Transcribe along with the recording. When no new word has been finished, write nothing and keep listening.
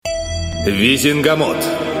Визингамот.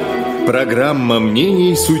 Программа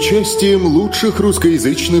мнений с участием лучших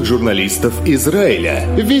русскоязычных журналистов Израиля.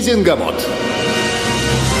 Визингамот.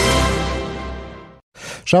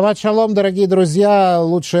 Шават шалом, дорогие друзья,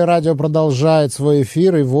 Лучшее радио продолжает свой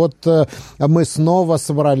эфир, и вот мы снова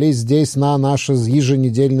собрались здесь на наше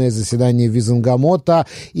еженедельное заседание Визингамота,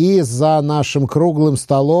 и за нашим круглым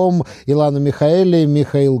столом Илана Михаэли,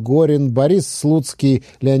 Михаил Горин, Борис Слуцкий,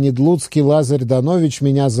 Леонид Луцкий, Лазарь Данович,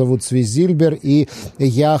 меня зовут Цви Зильбер, и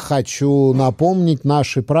я хочу напомнить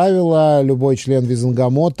наши правила. Любой член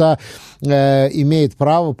Визингамота имеет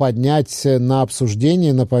право поднять на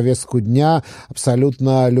обсуждение, на повестку дня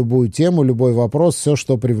абсолютно любую тему, любой вопрос, все,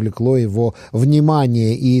 что привлекло его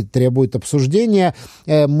внимание и требует обсуждения.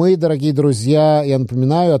 Мы, дорогие друзья, я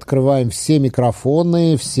напоминаю, открываем все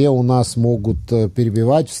микрофоны, все у нас могут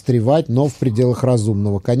перебивать, встревать, но в пределах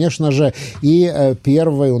разумного, конечно же. И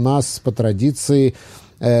первой у нас по традиции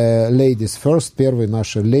ladies first, первой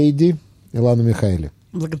наша леди Илана Михаэли.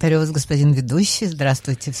 Благодарю вас, господин ведущий.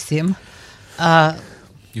 Здравствуйте всем.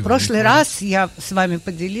 В прошлый раз я с вами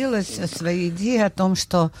поделилась своей идеей о том,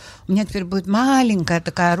 что у меня теперь будет маленькая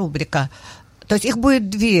такая рубрика. То есть их будет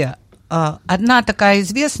две. Одна такая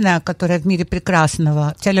известная, которая в мире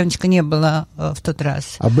прекрасного. Тебя, Леночка, не было в тот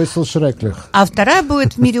раз. А вторая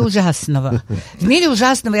будет в мире ужасного. В мире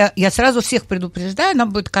ужасного я сразу всех предупреждаю, она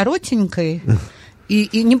будет коротенькой.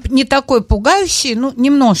 И не такой пугающий, ну,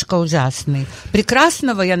 немножко ужасный.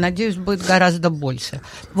 Прекрасного, я надеюсь, будет гораздо больше.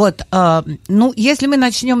 Вот, ну, если мы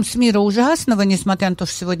начнем с мира ужасного, несмотря на то,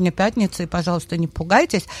 что сегодня пятница, и, пожалуйста, не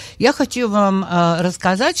пугайтесь, я хочу вам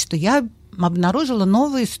рассказать, что я обнаружила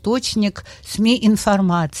новый источник СМИ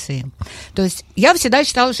информации. То есть я всегда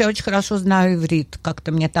считала, что я очень хорошо знаю иврит,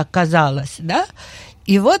 как-то мне так казалось, да?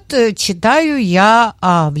 И вот читаю я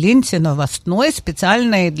в ленте новостной,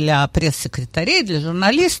 специальной для пресс-секретарей, для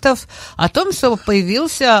журналистов, о том, что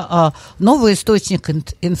появился новый источник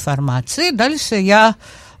информации. Дальше я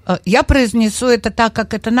произнесу это так,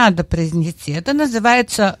 как это надо произнести. Это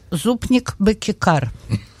называется «зупник бекикар».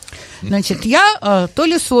 Значит, я то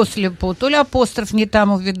ли сослепу, то ли апостроф не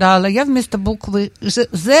там увидала. Я вместо буквы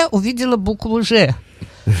 «З» увидела букву «Ж».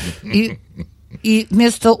 И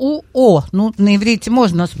вместо «у» — «о». Ну, на иврите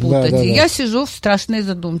можно спутать. Да. И я сижу в страшной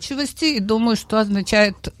задумчивости и думаю, что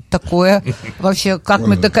означает такое. Вообще, как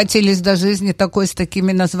мы докатились до жизни такой с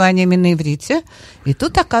такими названиями на иврите. И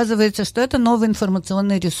тут оказывается, что это новый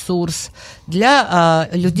информационный ресурс для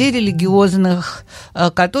людей религиозных,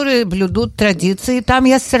 которые блюдут традиции. И там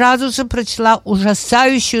я сразу же прочла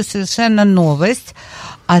ужасающую совершенно новость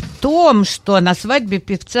о том, что на свадьбе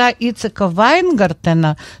певца Ицека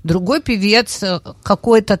Вайнгартена другой певец,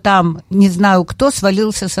 какой-то там, не знаю кто,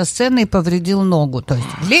 свалился со сцены и повредил ногу. То есть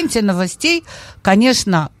в ленте новостей,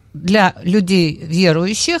 конечно, для людей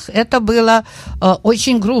верующих это было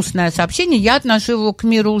очень грустное сообщение. Я отношу его к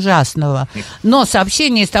миру ужасного. Но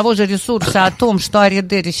сообщение из того же ресурса о том, что Ари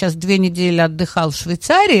Дери сейчас 2 недели отдыхал в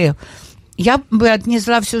Швейцарии, я бы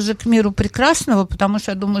отнесла все же к миру прекрасного, потому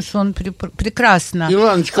что я думаю, что он прекрасно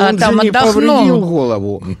Иланочка, он там же не отдохнул. повредил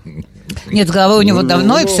голову. Нет, с головой у него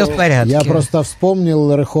давно, и все в порядке. Я просто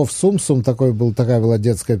вспомнил «Рыхов Сумсум», такая была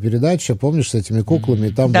детская передача, помнишь, с этими куклами,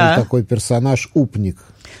 и там был такой персонаж Упник.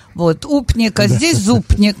 Вот, Упник, а здесь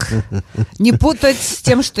Зупник. Не путать с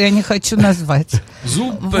тем, что я не хочу назвать.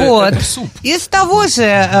 Зуб, вот. суп. Из того же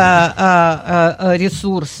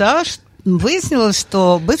ресурса выяснилось,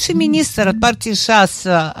 что бывший министр от партии ШАС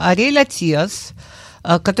Ариэль Атиас,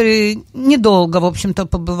 который недолго, в общем-то,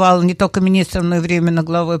 побывал не только министром, но и временно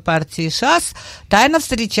главой партии ШАС, тайно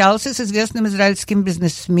встречался с известным израильским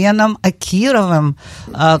бизнесменом Акировым,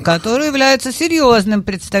 который является серьезным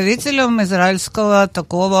представителем израильского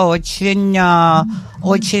такого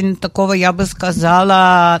очень такого, я бы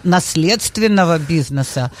сказала, наследственного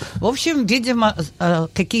бизнеса. В общем, видимо,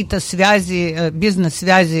 какие-то связи,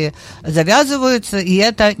 бизнес-связи завязываются, и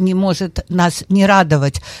это не может нас не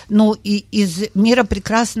радовать. Ну, и из мира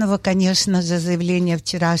прекрасного, конечно же, заявление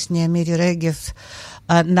вчерашнее Мири Регев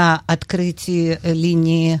на открытии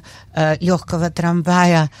линии легкого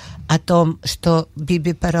трамвая о том, что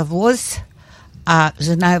Биби паровоз, а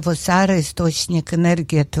жена его Сара источник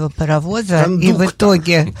энергии этого паровоза. Кондуктор. И в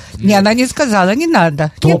итоге... Не, она не сказала, не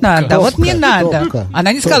надо, топка, не надо, вот не надо. Топка.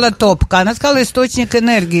 Она не сказала топка, она сказала источник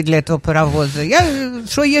энергии для этого паровоза.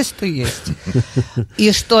 Что есть, то есть.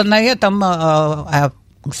 И что на этом...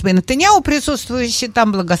 господин Нетаньяху, присутствующий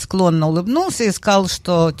там, благосклонно улыбнулся и сказал,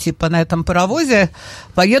 что типа на этом паровозе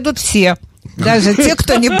поедут все. Даже те,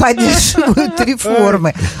 кто не поддерживают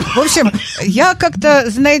реформы. В общем, я как-то,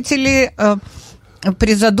 знаете ли,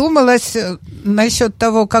 призадумалась насчет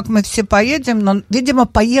того, как мы все поедем, но, видимо,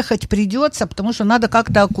 поехать придется, потому что надо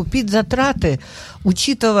как-то окупить затраты,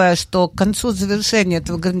 учитывая, что к концу завершения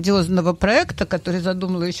этого грандиозного проекта, который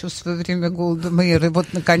задумала еще в свое время Голда Меир, и вот,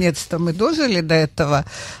 наконец-то, мы дожили до этого,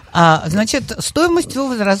 значит, стоимость его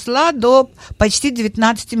возросла до почти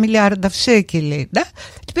 19 миллиардов шекелей, да?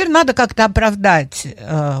 Теперь надо как-то оправдать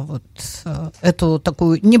эту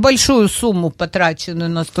такую небольшую сумму, потраченную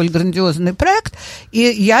на столь грандиозный проект, и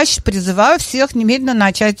я призываю всех немедленно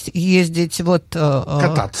начать ездить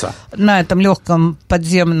кататься на этом легком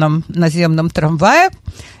подземном наземном трамвае.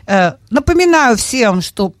 Напоминаю всем,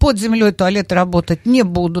 что под землей туалеты работать не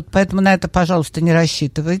будут, поэтому на это, пожалуйста, не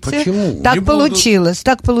рассчитывайте. Почему? Так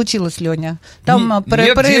получилось, Леня. Там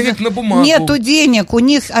нет денег на бумагу. Нету денег, у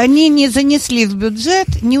них они не занесли в бюджет,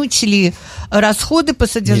 не учли расходы по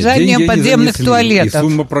содержанию подземных туалетов. И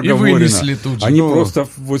сумма проговорена. И вынесли тут же. Они просто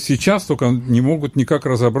вот сейчас только не могут никак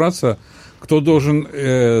разобраться, кто должен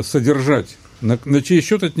содержать, на чей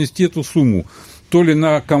счет отнести эту сумму. То ли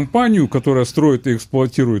на компанию, которая строит и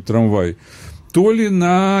эксплуатирует трамвай, то ли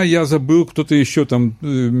на, я забыл, кто-то еще там,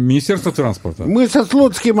 Министерство транспорта. Мы со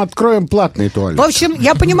Слуцким откроем платный туалет. В общем,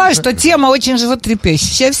 я понимаю, что тема очень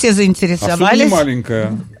животрепещущая, все заинтересовались. А сумма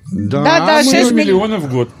маленькая. Да, 6 миллионов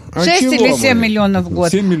в год. 6 или 7 миллионов в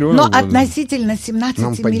год. 7 миллионов Но в год. относительно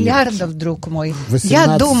 17 миллиардов, друг мой. 18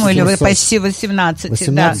 я думаю, 700. вы почти 18.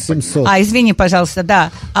 18 да. 700. Извини, пожалуйста,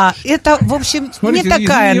 да. Это, в общем, Смотрите, не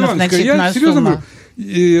такая Иванка, значительная я серьезно сумма. говорю,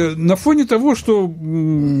 и на фоне того, что в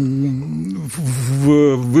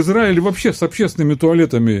Израиле вообще с общественными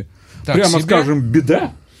туалетами, Так прямо себе? скажем,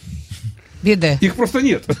 беда, Беды. их просто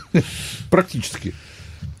нет, практически.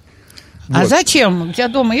 А Вот. зачем? У тебя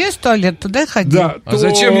дома есть туалет? Туда и ходи. Да, А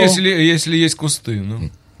зачем, если есть кусты? Ну,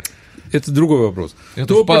 это другой вопрос. это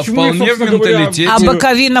То почему их, вполне в собственно говоря, менталитете. А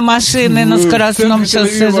боковина машины на скоростном в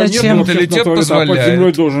центре шоссе Тель-Авива зачем? нет общественного туалета, а под землей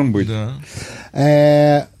позволяет. должен быть.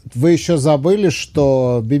 Да. Вы еще забыли,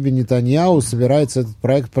 что Биби Нетаньяху собирается этот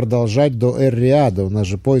проект продолжать до Эр-Рияда. У нас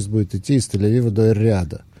же поезд будет идти из Тель-Авива до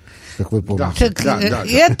Эр-Рияда, как вы помните. Так,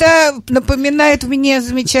 это напоминает мне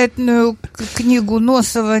замечательную книгу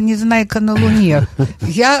Носова «Незнайка на Луне».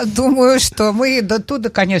 Я думаю, что мы до туда,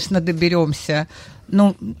 конечно, доберемся.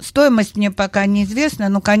 Ну, стоимость мне пока неизвестна,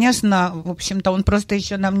 но, конечно, в общем-то, он просто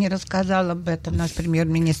еще нам не рассказал об этом, наш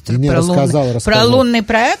премьер-министр, про лунный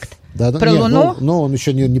проект. Да, про Луну? Ну, он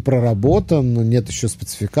еще не проработан, нет еще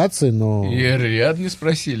спецификаций, но... И ряд не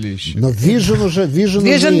спросили еще. Но Vision уже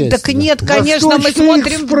есть. Так да. нет, конечно, мы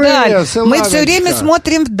смотрим вдаль. Мы все время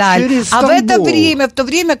смотрим вдаль. Через А в это Стамбул. время, в то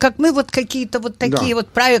время, как мы вот какие-то вот такие вот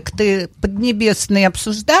проекты поднебесные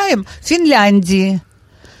обсуждаем, в Финляндии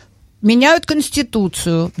меняют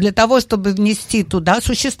конституцию для того, чтобы внести туда,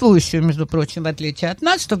 существующую, между прочим, в отличие от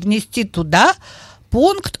нас, чтобы внести туда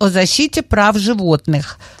пункт о защите прав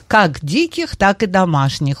животных, как диких, так и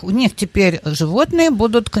домашних. У них теперь животные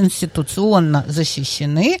будут конституционно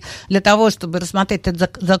защищены. Для того, чтобы рассмотреть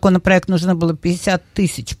этот законопроект, нужно было 50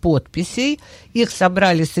 тысяч подписей. Их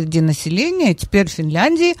собрали среди населения, и теперь в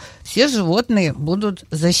Финляндии все животные будут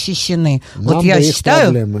защищены. Нам вот я бы их считаю...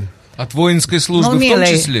 проблемы. От воинской службы в том милый.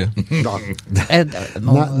 числе?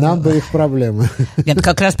 Нам бы их проблемы. Нет,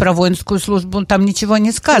 как раз про воинскую службу там ничего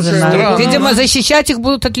не сказано. Странно. Видимо, защищать их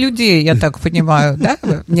будут от людей, я так понимаю, да?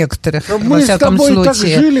 Некоторых, во Мы с всяком тобой так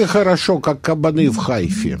случае. жили хорошо, как кабаны в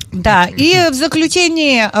Хайфе. Да, и в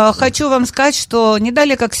заключение хочу вам сказать, что не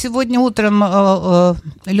далее, как сегодня утром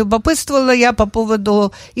любопытствовала я по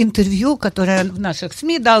поводу интервью, которое в наших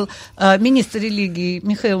СМИ дал министр религии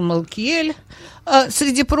Михаил Малкиэль.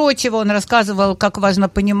 Среди прочего, он рассказывал, как важно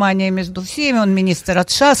понимание между всеми. Он министр от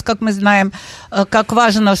ШАС, как мы знаем, как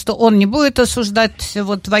важно, что он не будет осуждать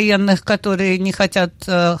вот военных, которые не хотят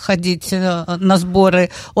ходить на сборы.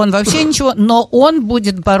 Он вообще ничего, но он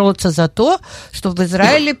будет бороться за то, чтобы в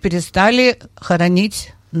Израиле перестали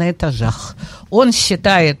хоронить на этажах. Он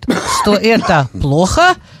считает, что это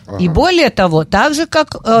плохо, и более того, так же,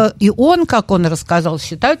 как и он, как он рассказал,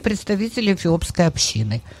 считают представители эфиопской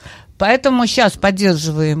общины. Поэтому сейчас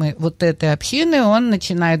поддерживаемый вот этой общиной, он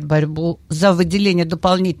начинает борьбу за выделение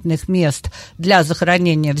дополнительных мест для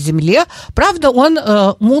захоронения в земле. Правда, он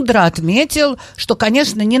мудро отметил, что,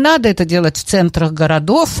 конечно, не надо это делать в центрах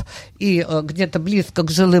городов и где-то близко к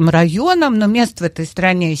жилым районам, но мест в этой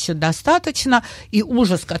стране еще достаточно. И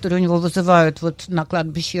ужас, который у него вызывают вот на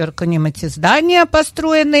кладбище Йорканим эти здания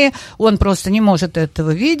построенные, он просто не может этого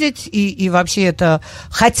видеть. И вообще это,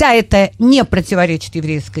 хотя это не противоречит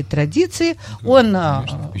еврейской традиции, он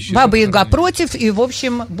Баба-Яга против, и, в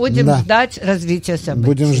общем, будем ждать развития событий.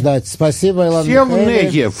 Будем ждать. Спасибо, Илон Всем Михайлович.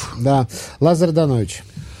 Негев. Да. Лазарь Данович.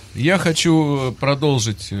 Я хочу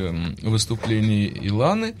продолжить выступление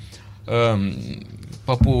Иланы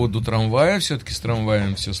по поводу трамвая. Все-таки с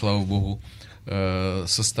трамваем все, слава богу,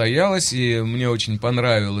 состоялось. И мне очень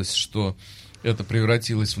понравилось, что это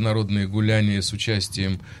превратилось в народные гуляния с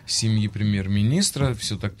участием семьи премьер-министра.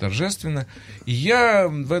 Все так торжественно. И я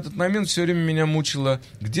в этот момент все время меня мучило,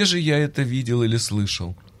 где же я это видел или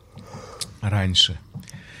слышал раньше.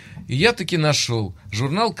 И я таки нашел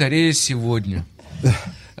журнал «Корея сегодня».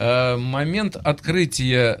 Момент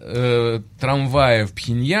открытия трамвая в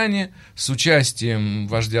Пхеньяне с участием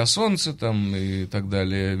вождя Солнца там, и так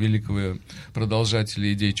далее, великого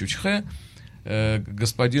продолжателя идей Чучхэ,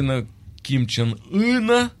 господина Ким Чен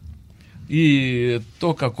Ына, и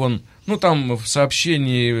то, как он, ну там в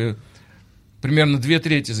сообщении примерно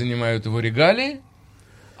 2/3 занимают его регалии,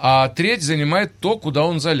 а треть занимает то, куда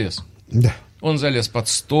он залез. Да. Он залез под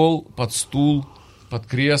стол, под стул, под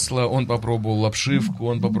кресло, он попробовал обшивку,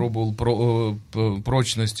 он попробовал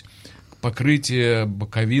прочность покрытия,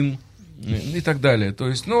 боковин и так далее. То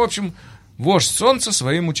есть, ну, в общем, вождь Солнца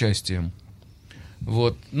своим участием.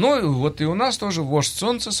 Вот. Ну, вот и у нас тоже вождь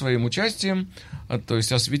Солнца своим участием, то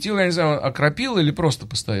есть осветил, я не знаю, окропил или просто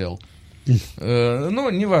постоял. Ну,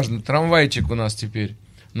 неважно, трамвайчик у нас теперь,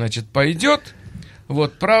 значит, пойдет.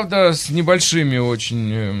 Вот, правда, с небольшими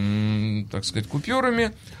очень, так сказать,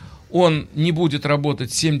 купюрами. Он не будет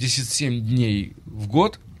работать 77 дней в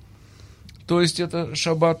год, то есть это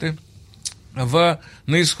шаббаты. На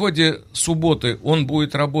исходе субботы он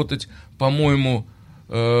будет работать, по-моему,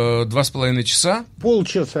 2,5 часа.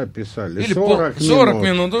 Полчаса писали, Или 40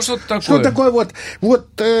 минут, ну что-то такое. Что такое вот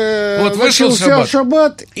вышел начался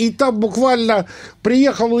шаббат, и там буквально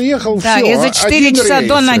уехал, да, все. И за 4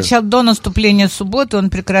 часа до наступления субботы он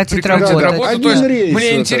прекратит работать. То есть, мне вот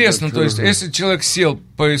интересно, этот, то есть, если человек сел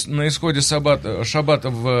на исходе шаббата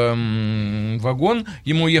в вагон,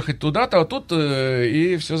 ему ехать туда-то, а тут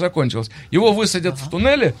и все закончилось. Его высадят в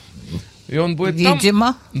туннеле, и он будет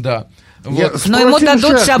Видимо. там. Да. Вот. Но ему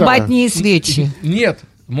дадут шаббатные свечи. Нет,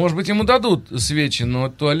 может быть, ему дадут свечи, но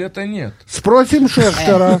туалета нет. Спросим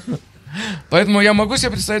Шехтера. Поэтому я могу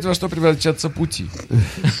себе представить, во что превратятся пути.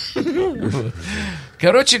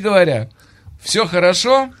 Короче говоря, все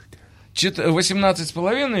хорошо.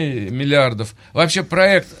 18,5 миллиардов. Вообще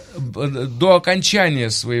проект до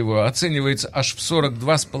окончания своего оценивается аж в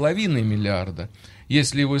 42,5 миллиарда.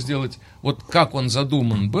 Если его сделать вот как он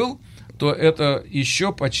задуман был, то это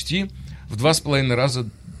еще почти в 2,5 раза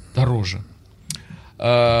дороже. Но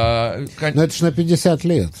это же на 50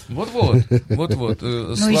 лет. Вот.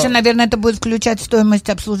 Ну, еще, наверное, это будет включать стоимость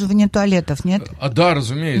обслуживания туалетов, нет? Да,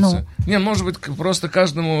 разумеется. Не, может быть, просто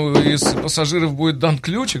каждому из пассажиров будет дан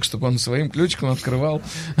ключик, чтобы он своим ключиком открывал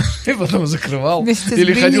и потом закрывал.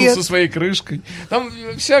 Или ходил со своей крышкой. Там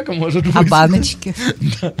всяко может быть. А баночки?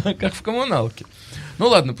 Да, как в коммуналке. Ну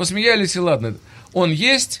ладно, посмеялись и ладно. Он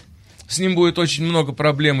есть, с ним будет очень много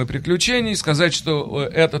проблем и приключений. Сказать, что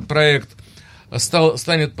этот проект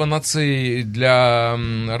станет панацеей для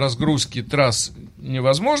разгрузки трасс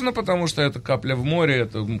невозможно, потому что это капля в море,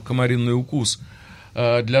 это комариный укус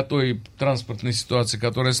для той транспортной ситуации,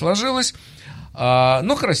 которая сложилась.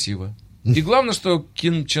 Но красиво. И главное, что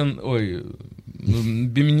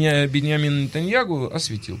Беньямин Нетаньягу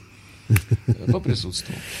осветил,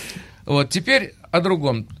 поприсутствовал. Вот, теперь о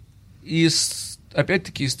другом.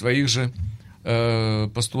 Опять-таки из твоих же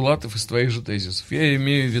постулатов, из твоих же тезисов. Я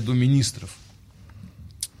имею в виду министров.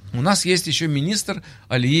 У нас есть еще министр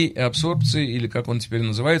алии и абсорбции, или как он теперь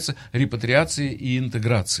называется, репатриации и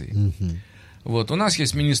интеграции. Вот, у нас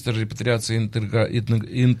есть министр репатриации и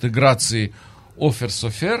интеграции Офер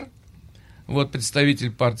Софер, вот,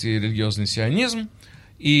 представитель партии «Религиозный сионизм»,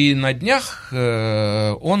 и на днях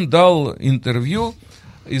он дал интервью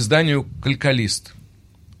изданию «Калькалист»,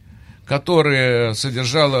 которое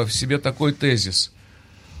содержало в себе такой тезис.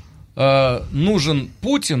 Нужен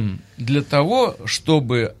Путин для того,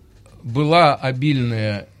 чтобы была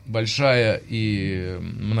обильная, большая и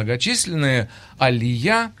многочисленная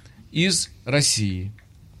алия из России.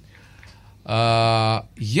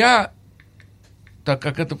 Я, так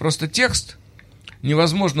как это просто текст,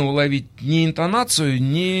 невозможно уловить ни интонацию,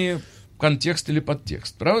 ни контекст или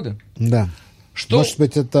подтекст, правда? Да. Что... Может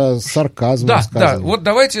быть, это сарказм сказано. Да, вот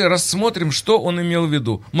давайте рассмотрим, что он имел в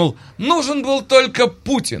виду. Мол, нужен был только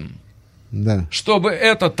Путин, чтобы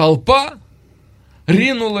эта толпа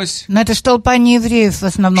ринулась... Но это же толпа не евреев в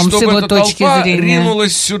основном, с его точки зрения. Чтобы эта толпа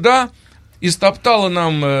ринулась сюда и стоптала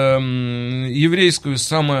нам еврейскую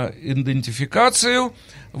самоидентификацию,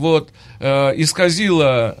 вот,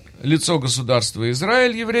 исказила лицо государства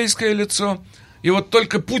Израиль, еврейское лицо. И вот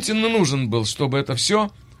только Путин и нужен был, чтобы это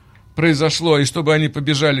все произошло, и чтобы они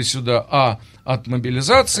побежали сюда, а, от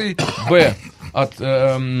мобилизации, б, от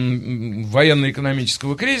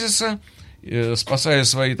военно-экономического кризиса, спасая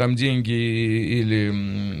свои там деньги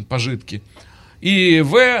или пожитки, и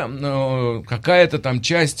в, какая-то там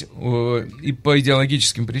часть и по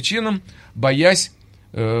идеологическим причинам, боясь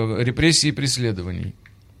репрессий и преследований.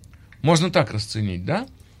 Можно так расценить, да?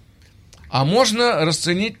 А можно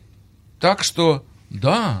расценить так, что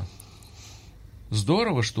да,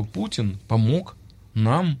 здорово, что Путин помог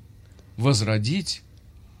нам возродить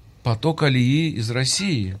поток алии из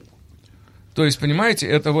России. То есть, понимаете,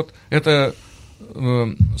 это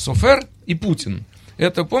Софер и Путин.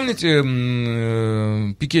 Это, помните,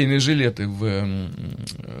 пикейные жилеты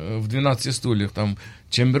в 12 стульях? Там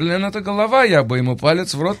Чемберлен — это голова, я бы ему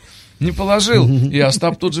палец в рот не положил. И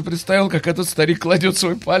Остап тут же представил, как этот старик кладет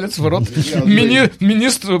свой палец в рот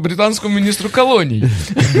британскому министру колоний.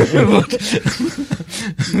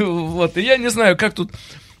 Вот. И я не знаю,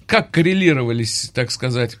 как коррелировались, так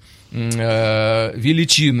сказать,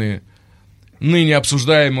 величины ныне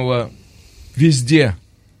обсуждаемого везде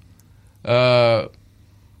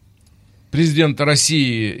президента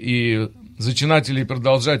России и зачинателя и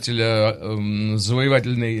продолжателя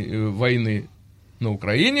завоевательной войны на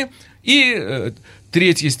Украине, и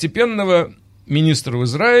третьестепенного министра в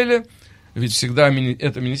Израиле, ведь всегда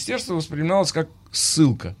это министерство воспринималось как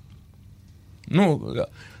ссылка.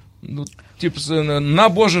 Типа, на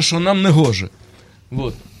Боже, что нам не гоже.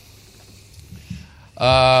 Вот.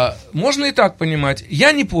 Можно и так понимать.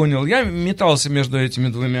 Я не понял, я метался между этими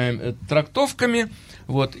двумя трактовками,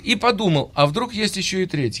 вот, и подумал, а вдруг есть еще и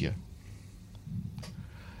третья.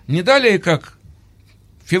 Не далее, как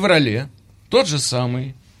в феврале, тот же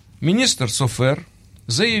самый министр Софер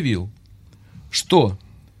заявил, что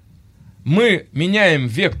мы меняем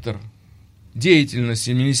вектор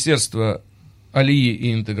деятельности Министерства алии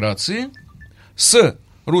и интеграции с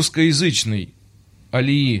русскоязычной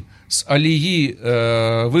алии, с алии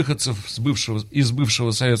выходцев из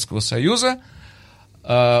бывшего Советского Союза,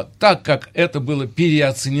 так как это было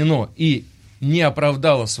переоценено и не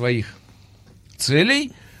оправдало своих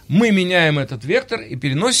целей, мы меняем этот вектор и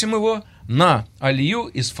переносим его на алию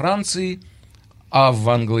из Франции, а в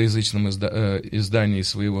англоязычном издании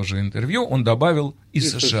своего же интервью он добавил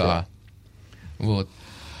из США. Вот.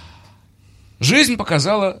 Жизнь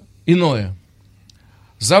показала иное.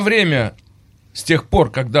 За время, с тех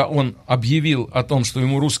пор, когда он объявил о том, что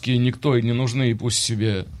ему русские никто и не нужны, и пусть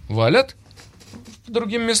себе валят по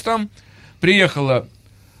другим местам, приехало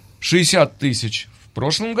 60 тысяч в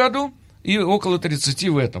прошлом году и около 30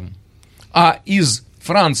 в этом. А из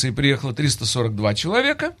Франции приехало 342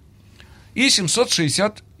 человека и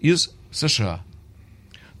 760 из США.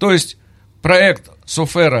 То есть проект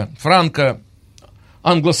Софера,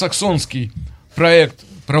 франко-англосаксонский проект,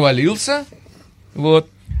 провалился, вот,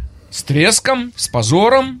 с треском, с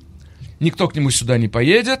позором. Никто к нему сюда не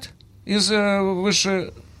поедет из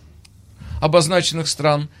выше обозначенных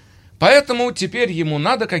стран. Поэтому теперь ему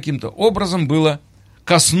надо каким-то образом было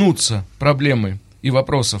коснуться проблемы и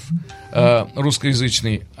вопросов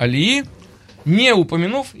русскоязычной алии, не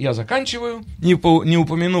упомянув, я заканчиваю, не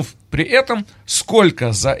упомянув при этом,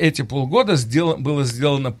 сколько за эти полгода было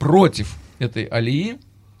сделано против этой алии,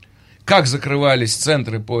 как закрывались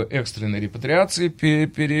центры по экстренной репатриации,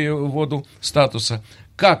 переводу статуса,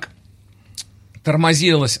 как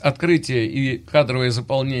тормозилось открытие и кадровое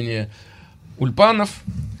заполнение ульпанов,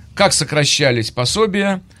 как сокращались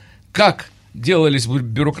пособия, как делались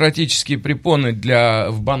бюрократические препоны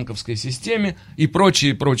в банковской системе и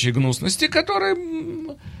прочие гнусности, которые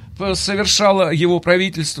совершало его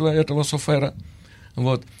правительство, этого Софера.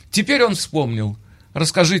 Вот. Теперь он вспомнил.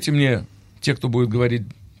 Расскажите мне, те, кто будет говорить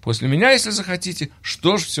после меня, если захотите,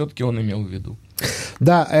 что же все-таки он имел в виду.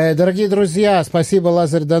 Да, дорогие друзья, спасибо,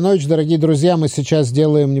 Лазарь Данович. Дорогие друзья, мы сейчас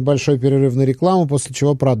сделаем небольшой перерыв на рекламу, после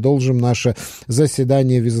чего продолжим наше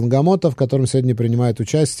заседание Визенгамота, в котором сегодня принимают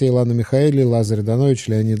участие Илана Михаэли, Лазарь Данович,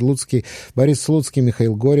 Леонид Луцкий, Борис Слуцкий,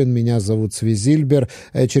 Михаил Горин. Меня зовут Цви Зильбер.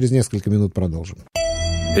 Через несколько минут продолжим.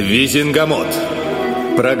 Визенгамот.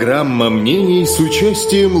 Программа мнений с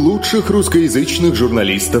участием лучших русскоязычных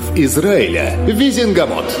журналистов Израиля.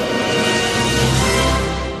 Визенгамот.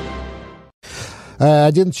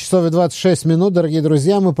 11 часов и 26 минут, дорогие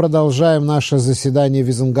друзья. Мы продолжаем наше заседание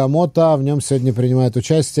Визенгамота. В нем сегодня принимают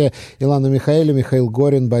участие Илана Михаэль, Михаил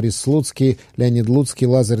Горин, Борис Слуцкий, Леонид Луцкий,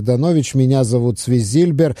 Лазарь Данович. Меня зовут Цви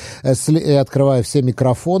Зильбер. Открываю все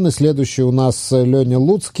микрофоны. Следующий у нас Леня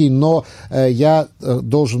Луцкий, но я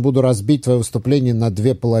буду разбить твое выступление на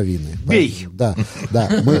две половины. Бей! Да.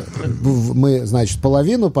 Мы, значит,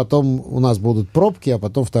 половину, потом у нас будут пробки, а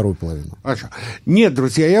потом вторую половину. Хорошо. Нет,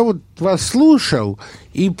 друзья, я вот вас слушал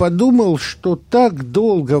и подумал, что так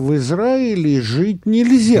долго в Израиле жить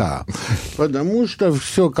нельзя, потому что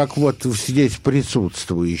все, как вот здесь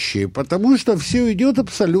присутствующие, потому что все идет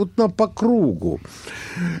абсолютно по кругу.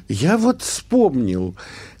 Я вот вспомнил,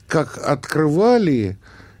 как открывали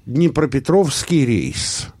Днепропетровский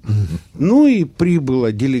рейс. Ну и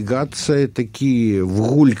прибыла делегация, такие в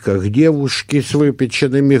гульках девушки с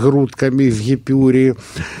выпеченными грудками в гипюре.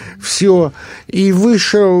 Все. И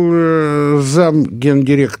вышел зам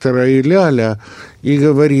гендиректора Иляля и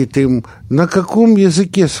говорит им: на каком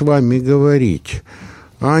языке с вами говорить?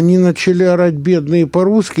 А они начали орать бедные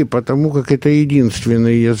по-русски, потому как это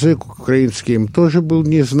единственный язык, украинский им тоже был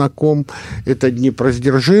незнаком, это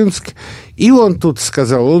Днепродзержинск. И он тут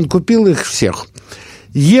сказал, он купил их всех.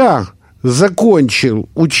 Я закончил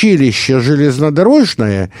училище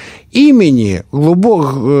железнодорожное имени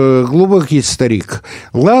глубокий старик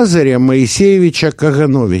Лазаря Моисеевича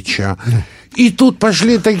Кагановича. И тут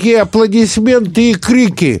пошли такие аплодисменты и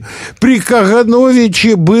крики. При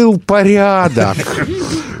Кагановиче был порядок.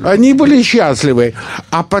 Они были счастливы.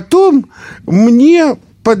 А потом мне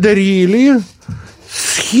подарили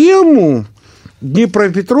схему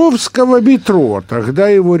Днепропетровского метро. Тогда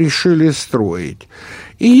его решили строить.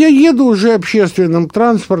 И я еду уже общественным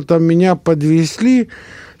транспортом, меня подвезли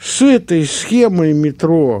с этой схемой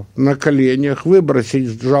метро на коленях.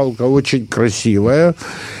 Выбросить жалко, очень красивая.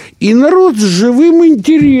 И народ с живым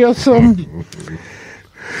интересом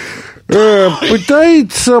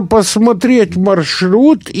пытается посмотреть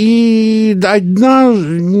маршрут, и одна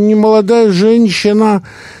немолодая женщина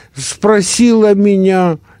спросила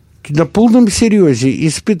меня на полном серьезе: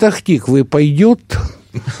 из Петахтиквы пойдет?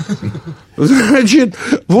 Значит,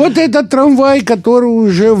 вот этот трамвай, который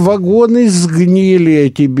уже вагоны сгнили,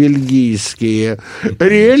 эти бельгийские,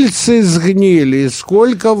 рельсы сгнили,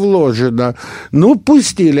 сколько вложено. Ну,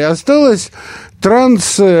 пустили. Осталось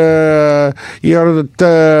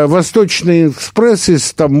Восточный экспресс из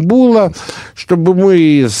Стамбула, чтобы мы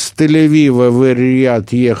из Тель-Авива в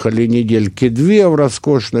Эр-Рияд ехали недельки две в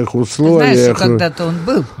роскошных условиях. Знаешь, когда-то он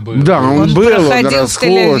был. Да, он был, он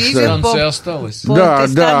роскошный. Станция осталась. По этой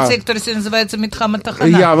станции, которая сегодня называется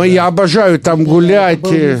Митхама-Тахана. Я обожаю там гулять. Это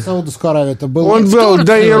был не в Саудовской Аравии, это был... Он был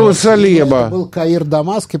до Иерусалима. Это был Каир,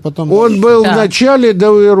 Дамаск, и потом... Он был вначале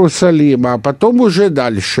до Иерусалима, а потом уже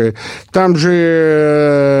дальше. Там же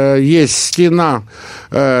есть стена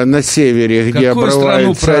на севере, где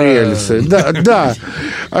обрываются рельсы. Да.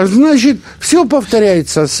 А значит, все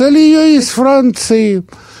повторяется. С Алией из Франции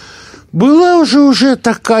была уже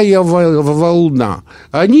такая волна.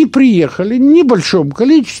 Они приехали в небольшом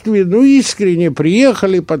количестве, но искренне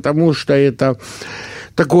приехали, потому что это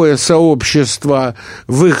такое сообщество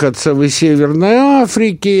выходцев из Северной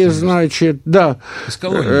Африки, значит, да.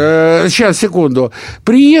 Сейчас, секунду.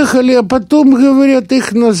 Приехали, а потом, говорят,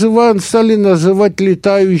 их стали называть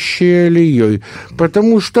летающей Алией,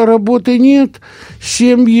 потому что работы нет,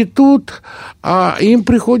 семьи тут, а им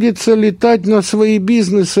приходится летать на свои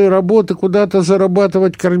бизнесы, работы, куда-то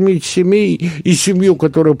зарабатывать, кормить семей и семью,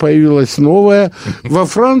 которая появилась новая, во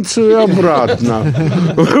Францию и обратно.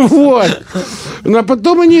 Вот. А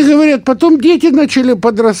потом они говорят, потом дети начали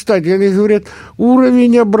подрастать, они говорят,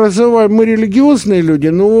 уровень образования, мы религиозные люди,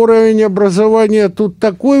 но уровень образования тут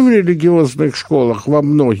такой в религиозных школах, во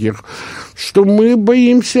многих, что мы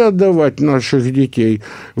боимся отдавать наших детей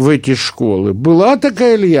в эти школы. Была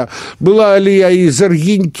такая Алия? Была Алия из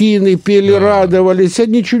Аргентины, пели, радовались.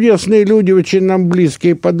 Они чудесные люди, очень нам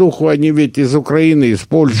близкие по духу. Они ведь из Украины, из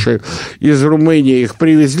Польши, из Румынии. Их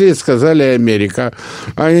привезли, сказали Америка.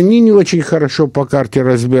 А они не очень хорошо по карте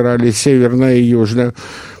разбирались, северная и южная.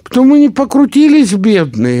 Потом они покрутились,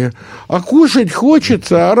 бедные. А кушать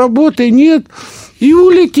хочется, а работы нет. И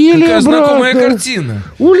улетели Какая обратно. Знакомая картина.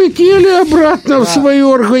 Улетели обратно в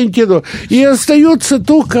свою Аргентину. И остается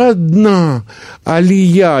только одна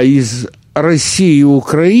Алия из России и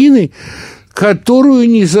Украины, которую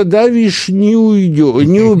не задавишь, не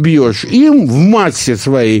убьешь. Им в массе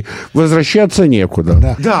своей возвращаться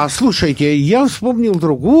некуда. Да, слушайте, я вспомнил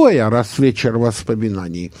другое, раз вечер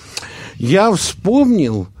воспоминаний. Я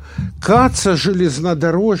вспомнил Каца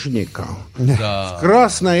железнодорожника в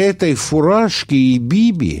красной этой фуражке и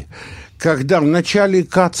биби, когда вначале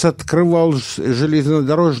КАЦ открывал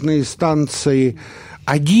железнодорожные станции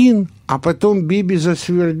один, а потом Биби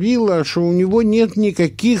засвердила, что у него нет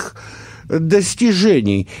никаких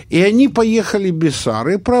достижений. И они поехали без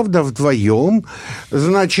Сары, правда, вдвоем.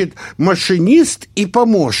 Значит, машинист и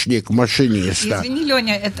помощник машиниста. Извини,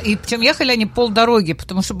 Леня, и причем ехали они полдороги,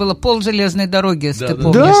 потому что было пол железной дороги, если ты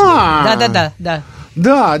помнишь. Да.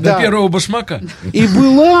 Да. До первого башмака. И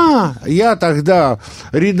я тогда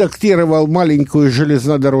редактировал маленькую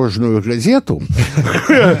железнодорожную газету,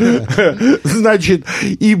 значит,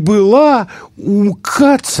 и была у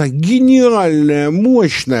КАЦа гениальная,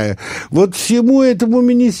 мощная, вот всему этому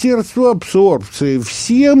Министерству абсорбции,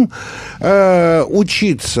 всем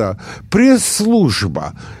учиться,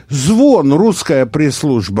 пресс-служба, звон, русская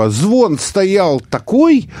пресс-служба, звон стоял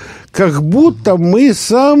такой, как будто мы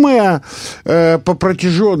самая по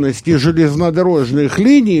протяженности железнодорожных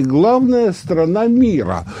линий главная страна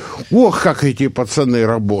мира. Ох, как эти пацаны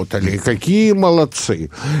работали, какие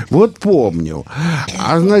молодцы. Вот помню.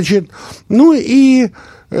 А значит,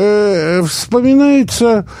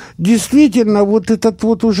 вспоминается действительно вот этот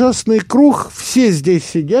вот ужасный круг. Все здесь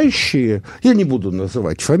сидящие, я не буду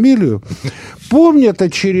называть фамилию, помнят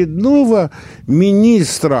очередного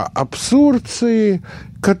министра абсорбции,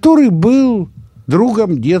 который был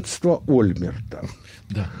другом детства Ольмерта.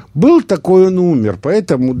 Да. Был такой, он умер,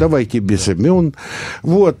 поэтому давайте без имен.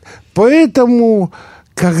 Вот. Поэтому,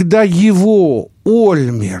 когда его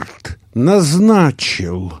Ольмерт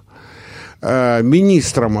назначил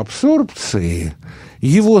министром абсорбции,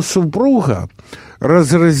 его супруга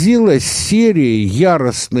разразилась серией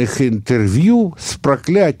яростных интервью с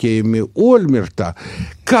проклятиями Ольмерта,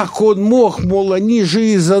 как он мог, мол, они же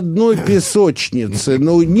из одной песочницы,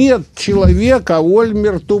 но нет человека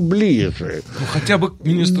Ольмерту ближе. Хотя бы к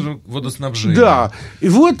министру водоснабжения. Да, и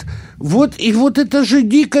вот эта же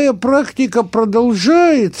дикая практика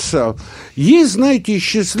продолжается. Есть, знаете,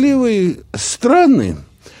 счастливые страны,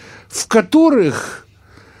 в которых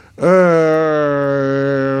ты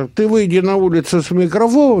выйди на улицу с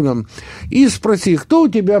микрофоном и спроси, кто у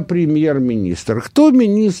тебя премьер-министр, кто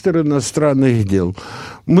министр иностранных дел.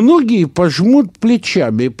 Многие пожмут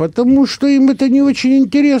плечами, потому что им это не очень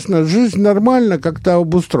интересно, жизнь нормально как-то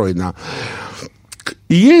обустроена.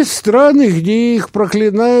 Есть страны, где их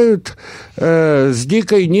проклинают с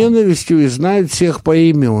дикой ненавистью и знают всех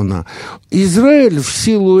поименно. Израиль в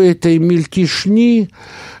силу этой мельтешни,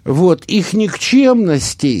 их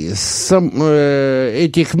никчемности,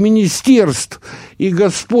 этих министерств и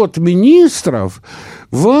господ министров,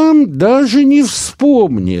 вам даже не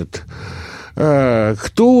вспомнит, кто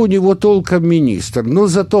у него толком министр. Но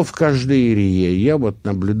зато в Кашдырии, я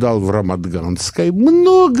наблюдал в Рамадганской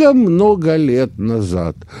много-много лет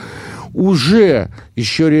назад, уже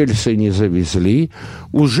еще рельсы не завезли,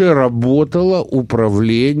 уже работало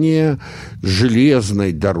управление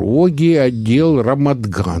железной дороги, отдел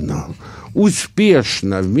Рамадгана.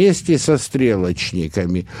 Успешно, вместе со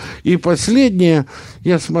стрелочниками. И последнее,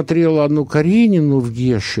 я смотрел Анну Каренину в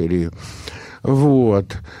Гешере,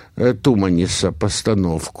 Туманиса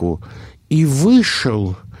постановку, и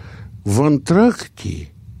вышел в антракте,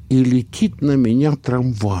 и летит на меня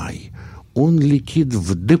трамвай. Он летит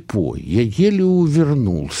в депо. Я еле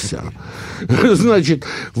увернулся. Значит,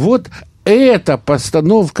 эта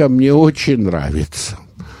постановка мне очень нравится.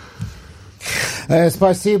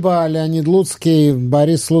 Спасибо, Леонид Луцкий.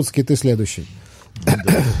 Борис Слуцкий, ты следующий.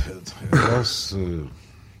 Раз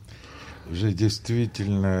уже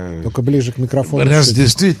действительно... Только ближе к микрофону. Раз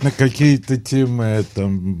действительно какие-то темы,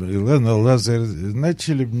 Илона Лазарь,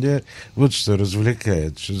 начали меня вот что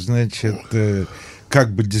развлекает, что значит...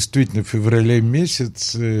 как бы действительно в феврале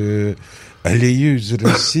месяц Алию из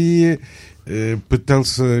России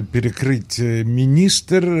пытался перекрыть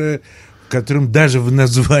министр, в котором даже в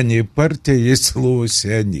названии партии есть слово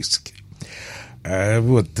 «сионистский».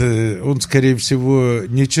 Он, скорее всего,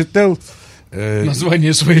 не читал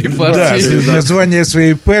название своей партии. Да, название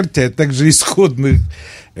своей партии, а также исходных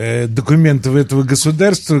документов этого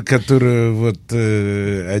государства, которые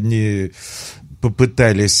они...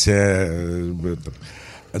 попытались...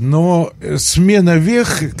 Но смена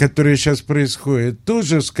вех, которая сейчас происходит,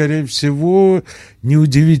 тоже, скорее всего,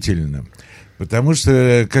 неудивительна. Потому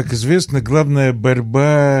что, как известно, главная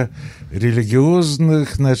борьба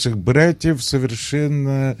религиозных наших братьев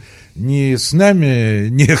совершенно не с нами,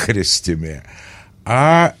 нехристями,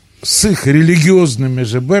 а с их религиозными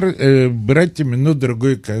же братьями, но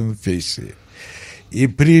другой конфессии. И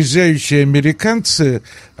приезжающие американцы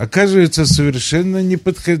оказываются совершенно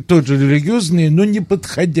тоже религиозные, но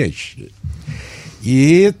неподходящие.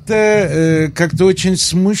 И это как-то очень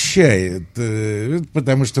смущает,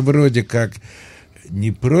 потому что вроде как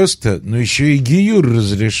не просто, но еще и гиюр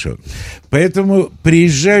разрешен. Поэтому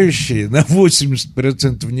приезжающие на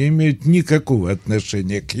 80% не имеют никакого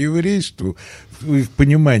отношения к еврейству в их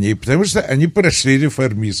понимании, потому что они прошли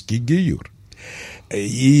реформистский гиюр.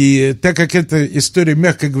 И так как эта история,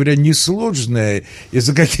 мягко говоря, несложная, и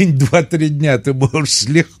за какие-нибудь 2-3 дня ты можешь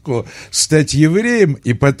легко стать евреем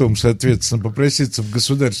и потом, соответственно, попроситься в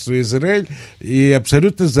государство Израиль, и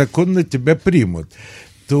абсолютно законно тебя примут,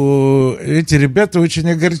 то эти ребята очень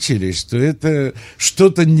огорчились, что это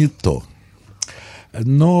что-то не то.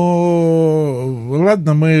 Но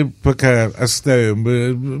ладно, мы пока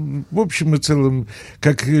оставим. В общем и целом,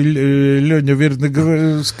 как Леня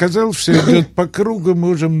верно сказал, все идет по кругу.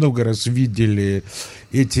 Мы уже много раз видели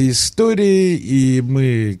эти истории, и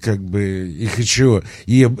мы как бы их еще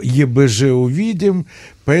ЕБЖ увидим,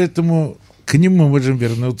 поэтому к ним мы можем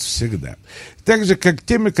вернуться всегда. Так же, как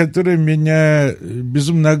темы, которая меня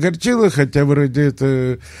безумно огорчила, хотя вроде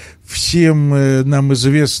это всем нам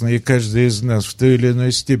известно, и каждый из нас в той или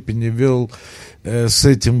иной степени вел с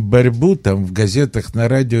этим борьбу, там, в газетах, на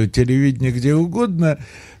радио, телевидении, где угодно,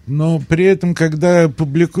 но при этом, когда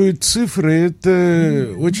публикуют цифры, это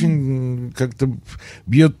очень как-то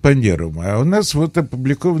бьет по нервам. А у нас вот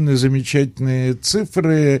опубликованы замечательные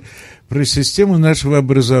цифры про систему нашего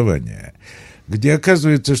образования, где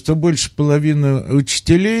оказывается, что больше половины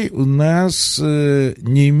учителей у нас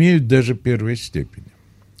не имеют даже первой степени.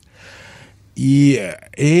 И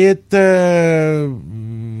это,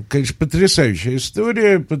 конечно, потрясающая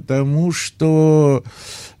история, потому что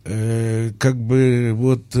как бы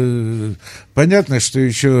вот понятно, что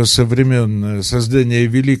еще со времен создания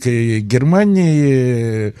Великой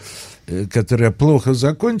Германии, которая плохо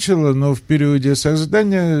закончила, но в периоде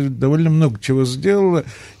создания довольно много чего сделала,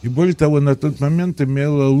 и более того, на тот момент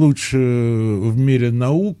имела лучшую в мире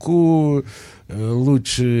науку,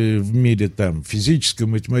 лучшие в мире там физическую,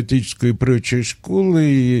 математическую и прочие школы,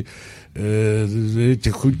 и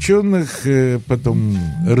этих ученых потом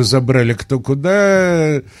разобрали кто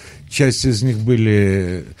куда, часть из них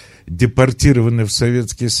были депортированы в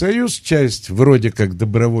Советский Союз, часть вроде как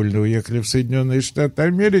добровольно уехали в Соединенные Штаты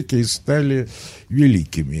Америки и стали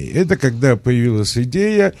великими. Это когда появилась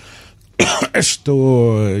идея,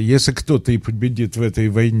 что если кто-то и победит в этой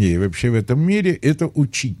войне и вообще в этом мире, это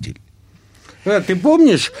учитель. Ты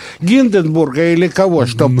помнишь Гинденбурга или кого,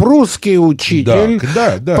 что прусский учитель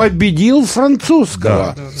победил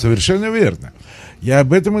французского? Да, совершенно верно. Я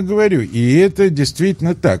об этом и говорю. И это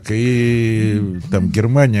действительно так. И там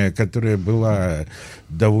Германия, которая была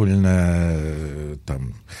довольно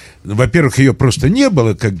там... Во-первых, ее просто не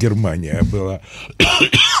было, как Германия, а было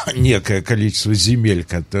некое количество земель,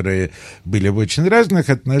 которые были в очень разных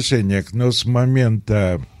отношениях, но с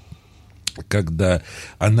момента, когда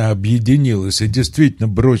она объединилась и действительно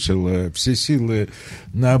бросила все силы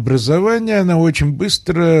на образование, она очень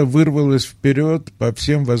быстро вырвалась вперед по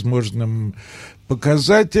всем возможным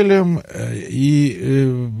показателям. И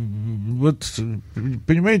вот,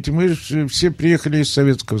 понимаете, мы все приехали из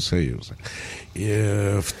Советского Союза.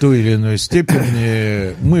 В той или иной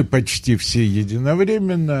степени мы почти все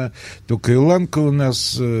единовременно, только Иланка у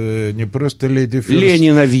нас не просто леди фирст,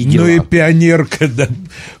 Ленина видела, но и пионерка, да,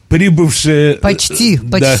 прибывшая... Почти.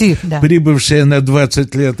 Прибывшая на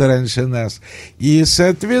 20 лет раньше нас. И,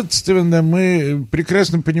 соответственно, мы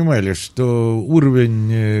прекрасно понимали, что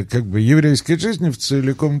уровень как бы еврейской жизни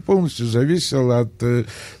целиком и полностью зависел от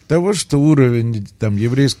того, что уровень там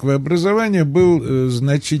еврейского образования был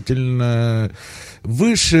значительно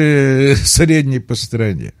выше средней по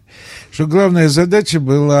стране. Что главная задача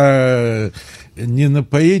была не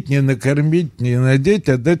напоить, не накормить, не надеть,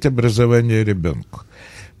 а дать образование ребенку.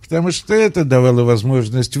 Потому что это давало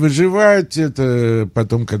возможность выживать, это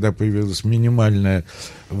потом, когда появилась минимальная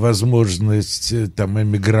возможность там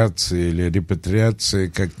эмиграции или репатриации,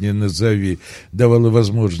 как ни назови, давало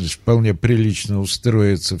возможность вполне прилично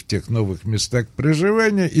устроиться в тех новых местах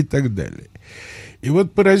проживания и так далее. И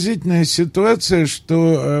вот поразительная ситуация,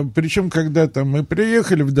 что, причем, когда там мы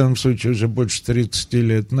приехали, в данном случае уже больше 30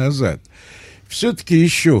 лет назад, все-таки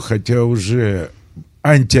еще, хотя уже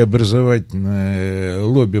антиобразовательное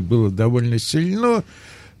лобби было довольно сильно,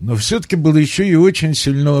 но все-таки было еще и очень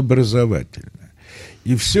сильно образовательно.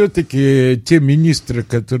 И все-таки те министры,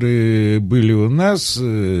 которые были у нас,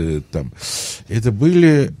 там, это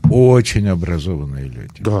были очень образованные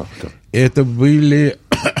люди. Да. Это были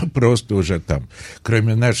просто уже там,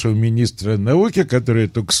 кроме нашего министра науки, который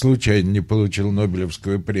только случайно не получил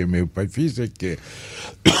Нобелевскую премию по физике,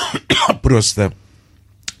 просто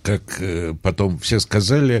как потом все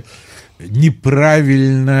сказали,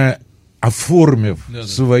 неправильно оформив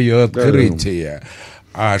свое открытие.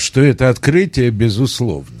 А что это открытие,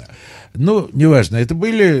 безусловно. Ну, неважно, это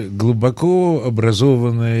были глубоко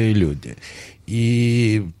образованные люди.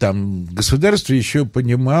 И там государство еще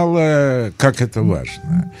понимало, как это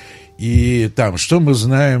важно. И там, что мы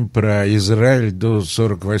знаем про Израиль до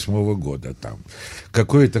 1948 года? Там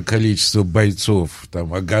какое-то количество бойцов,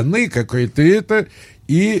 там Аганы, какое-то это,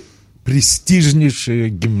 и престижнейшие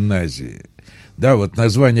гимназии. Да, вот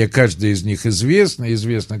название каждой из них известно,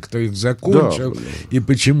 кто их закончил, и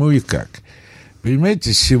почему и как.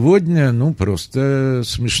 Понимаете, сегодня, просто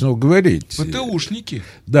смешно говорить. ПТУшники.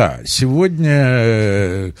 Да,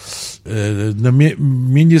 сегодня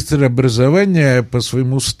министр образования по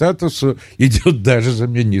своему статусу идет даже за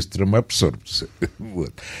министром абсорбции.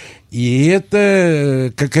 Вот. И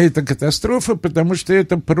это какая-то катастрофа, потому что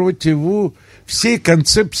это против всей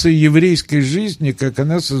концепции еврейской жизни, как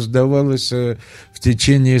она создавалась в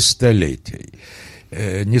течение столетий.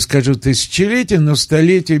 Не скажу тысячелетий, но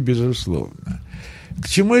столетий, безусловно. К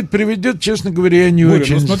чему это приведет, честно говоря, я не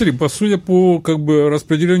очень... Ну смотри, судя по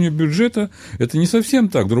распределению бюджета, это не совсем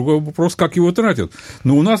так. Другой вопрос, как его тратят.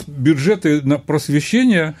 Но у нас бюджеты на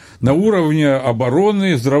просвещение на уровне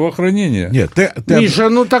обороны, здравоохранения. Нет, Миша,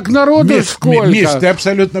 так народу сколько? Миш, ты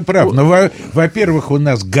абсолютно прав. Но, во-первых, у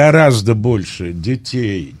нас гораздо больше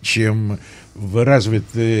детей, чем в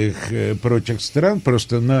развитых прочих стран,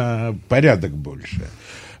 просто на порядок больше.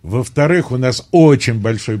 Во-вторых, у нас очень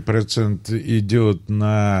большой процент идет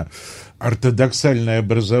на ортодоксальное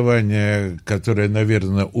образование, которое,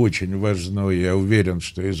 наверное, очень важно. Я уверен,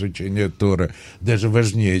 что изучение Тора даже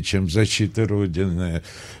важнее, чем защита Родины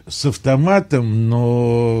с автоматом,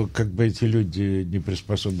 но эти люди не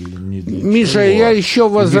приспособлены ни для чего. Миша, я еще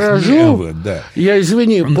возражу. Я,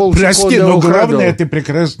 извини, полсекунды Прости, но украду. главное, ты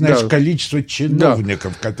прекрасно знаешь количество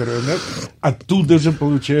чиновников, которые у нас оттуда же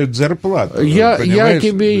получают зарплату. Я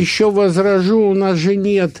тебе еще возражу, у нас же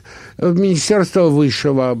нет Министерства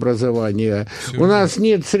высшего образования, у нас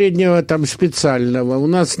нет среднего специального, у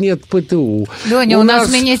нас нет ПТУ. Леня, у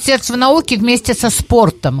нас Министерство науки вместе со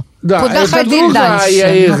спортом. Да, куда это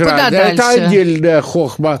другая игра, это отдельная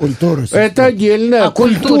хохма. Культура, это отдельная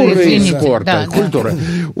культура и спорта. Да, культура.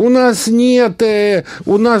 У нас нет,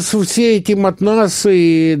 у нас все эти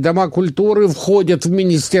матнасы, дома культуры входят в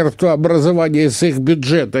Министерство образования с их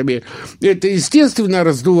бюджетами. Это, естественно,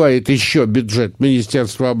 раздувает еще бюджет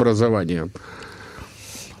Министерства образования.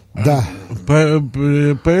 Да.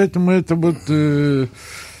 Поэтому это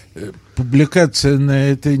публикация на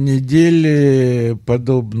этой неделе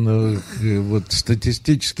подобных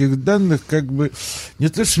статистических данных не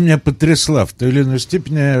то, что меня потрясла, в той или иной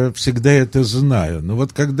степени я всегда это знаю. Но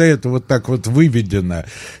когда это выведено,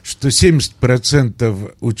 что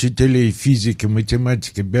 70% учителей физики,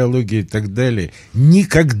 математики, биологии и так далее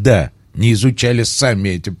никогда не изучали сами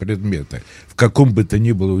эти предметы в каком бы то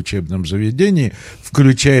ни было учебном заведении,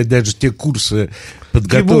 включая даже те курсы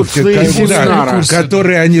подготовки,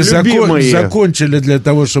 которые они закончили для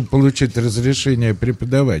того, чтобы получить разрешение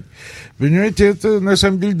преподавать. Понимаете, это на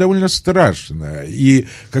самом деле довольно страшно. И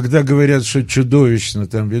когда говорят, что чудовищно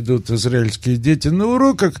ведут израильские дети на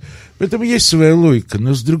уроках, в этом есть своя логика.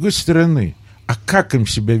 Но с другой стороны, а как им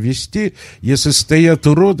себя вести, если стоят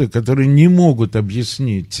уроды, которые не могут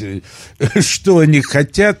объяснить, что они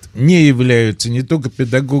хотят, не являются не только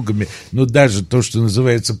педагогами, но даже то, что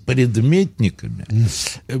называется предметниками?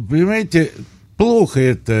 Понимаете, плохо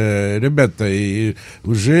это, ребята, и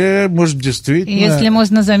уже, может, действительно... Если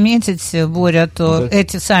можно заметить, Боря, то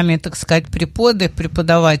эти сами, так сказать,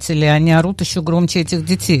 преподаватели, они орут еще громче этих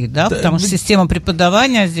детей, да? Потому что система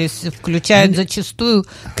преподавания здесь включает зачастую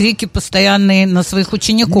крики постоянные на своих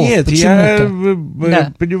учеников. Нет,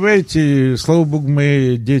 почему-то. Понимаете, слава богу,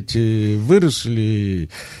 мои дети выросли,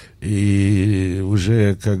 и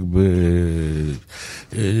уже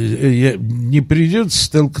не придется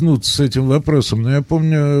столкнуться с этим вопросом. Но я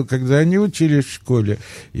помню, когда они учились в школе,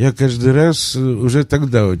 я каждый раз уже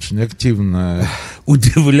тогда очень активно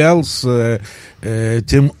удивлялся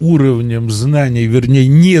тем уровнем знаний, вернее,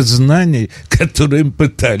 незнаний, которые им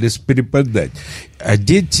пытались преподать. А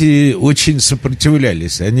дети очень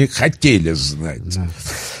сопротивлялись, они хотели знать. Да.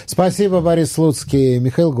 Спасибо, Борис Слуцкий.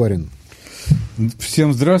 Михаил Горин.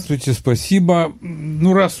 Всем здравствуйте, спасибо.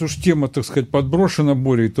 Раз уж тема, так сказать, подброшена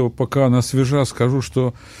Борей, то пока она свежа, скажу,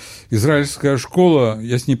 что израильская школа,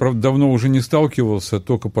 я с ней, правда, давно уже не сталкивался,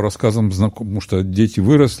 только по рассказам знакомых, потому что дети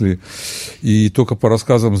выросли, и только по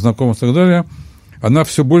рассказам знакомых и так далее, она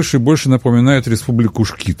все больше и больше напоминает республику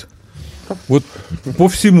Шкит. По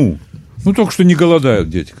всему. Только что не голодают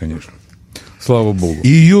дети, конечно. Слава богу. И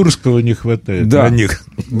юрского не хватает Да, на них.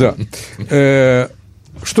 да.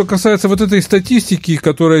 Что касается вот этой статистики,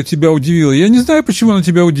 которая тебя удивила, я не знаю, почему она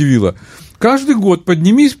тебя удивила. Каждый год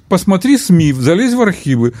поднимись, посмотри СМИ, залезь в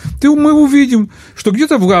архивы. Мы увидим, что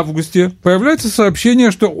где-то в августе появляется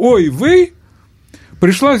сообщение, что «Ой, вы,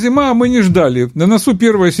 пришла зима, а мы не ждали. На носу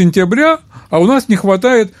 1 сентября, а у нас не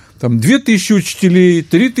хватает там 2000 учителей,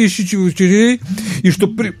 3000 учителей». И что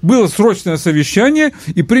было срочное совещание,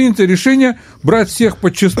 и принято решение брать всех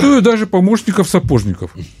подчистую, даже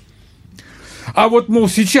помощников-сапожников. А вот, мол,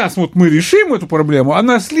 сейчас вот мы решим эту проблему, а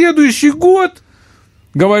на следующий год,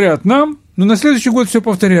 говорят нам, но на следующий год все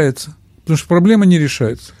повторяется, потому что проблема не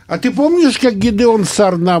решается. А ты помнишь, как Гидеон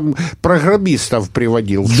Сар нам программистов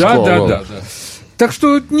приводил в школу? Да. Так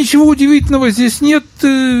что ничего удивительного здесь нет.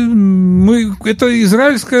 Это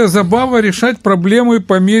израильская забава решать проблемы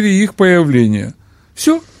по мере их появления.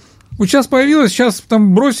 Все. Вот сейчас появилось, сейчас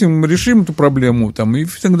там бросим, решим эту проблему там, и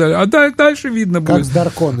так далее. А дальше видно будет. Как с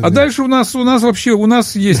Дарконами. А дальше у нас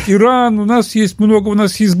есть Иран, у нас есть много, у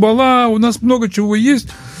нас Хизбалла, у нас много чего есть,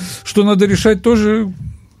 что надо решать тоже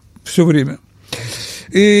все время.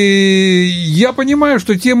 И я понимаю,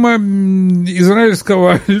 что тема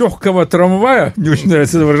израильского легкого трамвая, мне очень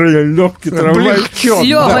нравится это выражение, легкий трамвай.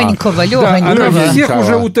 Легонького. Она всех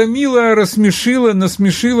уже утомила, рассмешила,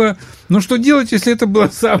 насмешила. Но что делать, если это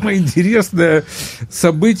было самое интересное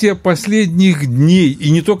событие последних дней,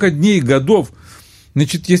 и не только дней, годов?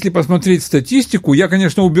 Значит, если посмотреть статистику, я,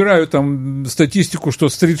 конечно, убираю там статистику, что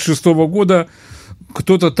с 1936 года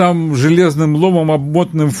кто-то там железным ломом,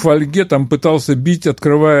 обмотанным в фольге, там пытался бить,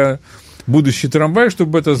 открывая будущий трамвай,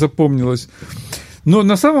 чтобы это запомнилось. Но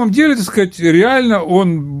на самом деле, так сказать, реально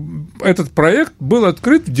этот проект был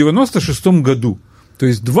открыт в 1996 году, то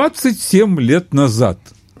есть 27 лет назад.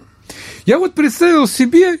 Я вот представил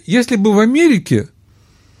себе, если бы в Америке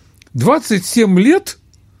 27 лет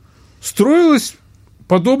строилось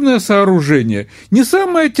подобное сооружение. Не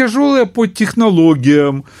самое тяжелое по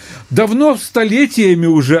технологиям, давно столетиями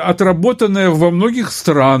уже отработанное во многих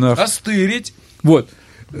странах. Остырить. Вот.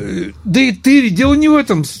 Да и тырить, дело не в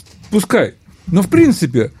этом, пускай. Но в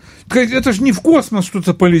принципе, это же не в космос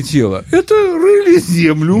что-то полетело. Это рыли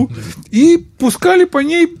землю и пускали по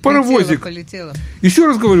ней паровозик. Полетело. Еще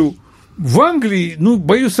раз говорю, в Англии,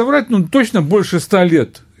 боюсь соврать, точно больше 100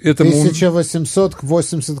 лет.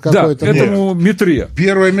 1880 какой-то. Да, этому метре.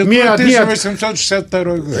 Первое метро 1862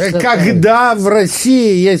 год. Когда в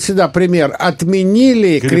России, есть всегда пример,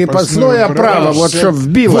 отменили крепостное право, вот что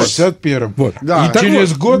вбилось. В 61-м. Вот. Да. И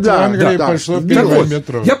через год в Англии пошло первое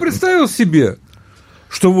метро. Я представил себе,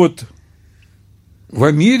 что вот в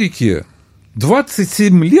Америке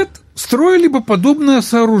 27 лет строили бы подобное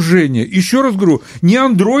сооружение. Еще раз говорю, не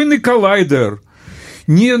андроидный коллайдер,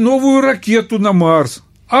 не новую ракету на Марс,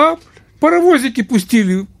 а паровозики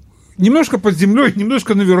пустили немножко под землей,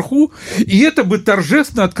 немножко наверху, и это бы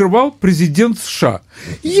торжественно открывал президент США.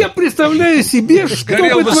 Я представляю себе, что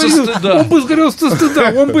бы творилось. Он бы сгорел со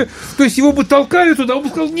стыда. То есть его бы толкали туда, он бы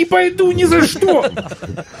сказал: не пойду ни за что.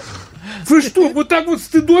 Вы что, вот так вот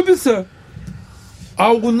стыдобиться?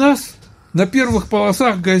 А у нас на первых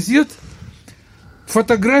полосах газет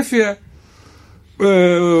фотография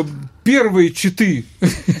первой четы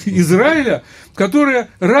Израиля, которая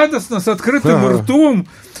радостно с открытым ртом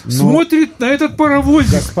смотрит на этот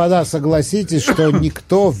паровозик. Господа, согласитесь, что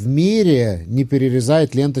никто в мире не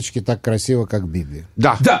перерезает ленточки так красиво, как Биби.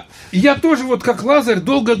 Да. И я тоже, вот как Лазарь,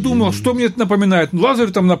 долго думал, что мне это напоминает. Лазарь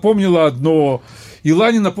там напомнила одно,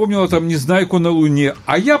 Илане напомнила там «Незнайку на Луне».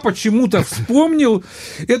 А я почему-то вспомнил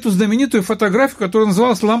эту знаменитую фотографию, которая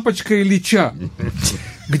называлась «Лампочка Ильича»,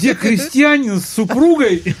 где крестьянин с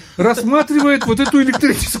супругой рассматривает вот эту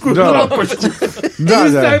электрическую лампочку. Не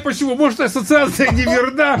знаю почему, может, ассоциация не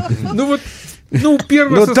верна,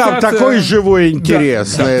 первая ассоциация. Там такой живой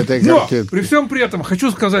интерес на этой картинке. Но при всем при этом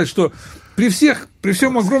хочу сказать, что при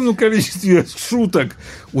всем огромном количестве шуток,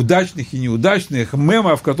 удачных и неудачных,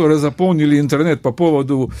 мемов, которые заполнили интернет по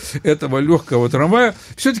поводу этого легкого трамвая,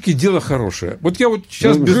 все-таки дело хорошее. Вот я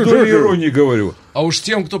сейчас без доли иронии говорю. А уж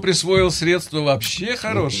тем, кто присвоил средства, вообще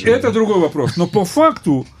хорошие. Это другой вопрос. Но по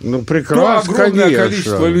факту то прекрасно, огромное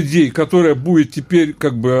количество людей, которое будет теперь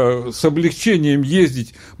как бы с облегчением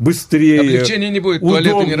ездить быстрее, облегчения не будет,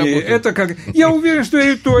 удобнее. туалеты не работают. Это как... Я уверен, что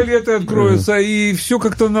и туалеты откроются, и все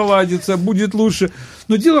как-то наладится, будет лучше.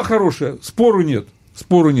 Но дело хорошее, спору нет.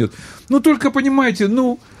 Только понимаете,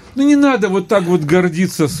 не надо вот так вот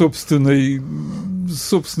гордиться собственной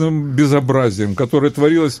собственным безобразием, которое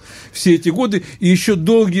творилось все эти годы, и еще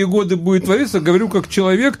долгие годы будет твориться, говорю, как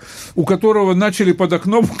человек, у которого начали под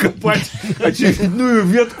окном копать очередную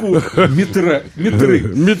ветку метры.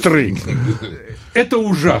 Это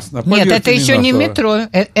ужасно. Нет, это еще не метро,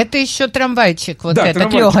 это еще трамвайчик, вот да,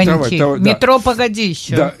 этот легонький. Метро, погоди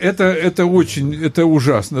еще. Да, это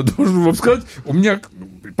ужасно. Должен вам сказать, у меня,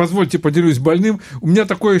 позвольте поделюсь больным, у меня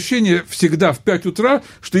такое ощущение всегда в 5 утра,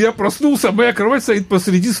 что я проснулся, а моя кровать стоит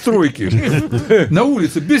посреди стройки. На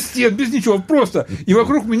улице, без стен, без ничего, просто. И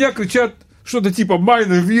вокруг меня кричат что-то типа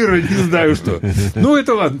 «Майна, Вира», не знаю что. Ну,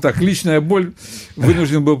 это ладно, так, личная боль,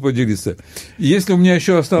 вынужден был поделиться. Если у меня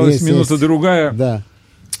еще осталась минута-другая, да,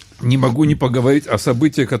 не могу не поговорить о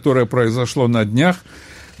событии, которое произошло на днях,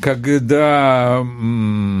 когда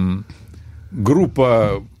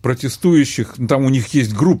группа протестующих, там у них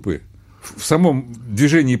есть группы, в самом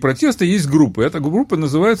движении протеста есть группы. Эта группа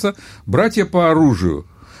называется «Братья по оружию».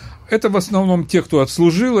 Это в основном те, кто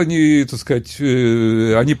отслужил, они, так сказать,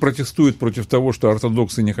 они протестуют против того, что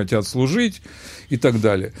ортодоксы не хотят служить и так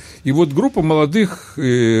далее. И вот группа молодых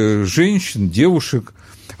женщин, девушек,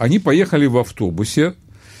 они поехали в автобусе.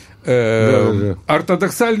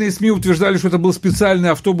 Ортодоксальные СМИ утверждали, что это был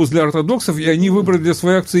специальный автобус для ортодоксов, и они выбрали для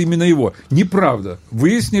своей акции именно его. Неправда.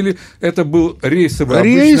 Выяснили, это был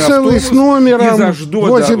рейсовый автобус с номером из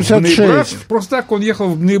Аждода 86. в Бней-Брак. Просто так он ехал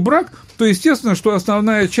в Бней-Брак, то естественно, что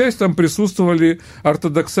основная часть, там присутствовали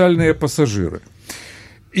ортодоксальные пассажиры.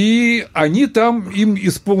 И они там им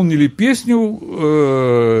исполнили песню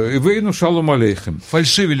 «Ивейну шалом алейхем».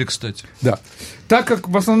 Фальшивили, кстати. Да. Так как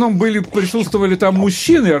в основном присутствовали там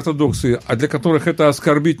мужчины ортодоксы, а для которых это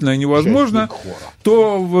оскорбительно и невозможно,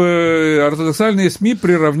 то в ортодоксальные СМИ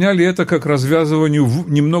приравняли это к развязыванию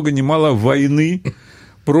ни много ни мало войны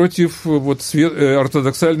против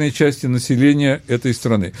ортодоксальной части населения этой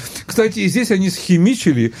страны. Кстати, и здесь они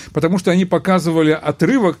схимичили, потому что они показывали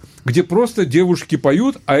отрывок, где просто девушки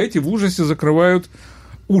поют, а эти в ужасе закрывают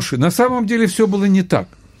уши. На самом деле все было не так.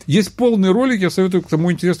 Есть полный ролик, я советую,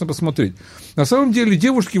 кому интересно посмотреть. На самом деле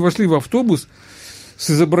девушки вошли в автобус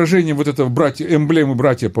с изображением вот этого эмблемы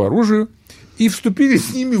 «Братья по оружию» и вступили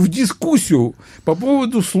с ними в дискуссию по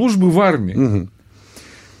поводу службы в армии. Угу.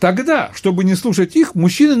 Тогда, чтобы не слушать их,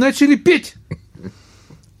 мужчины начали петь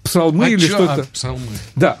псалмы или что-то. Псалмы.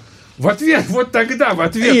 Да. В ответ, вот тогда, в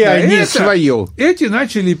ответ и на они это, свое. Эти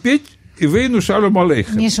начали петь «Ивейну шалом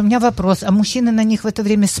алейхем». Миша, у меня вопрос. А мужчины на них в это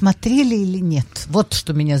время смотрели или нет? Вот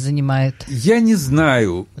что меня занимает. Я не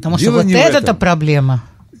знаю. Потому что вот это-то проблема.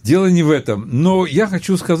 Дело не в этом. Но я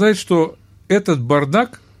хочу сказать, что этот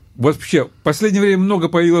бардак... Вообще, в последнее время много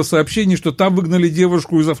появилось сообщений, что там выгнали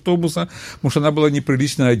девушку из автобуса, потому что она была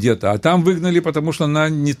неприлично одета, а там выгнали, потому что она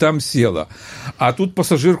не там села. А тут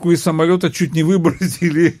пассажирку из самолета чуть не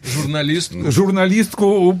выбросили.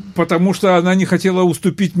 Журналистку, потому что она не хотела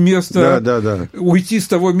уступить место, уйти с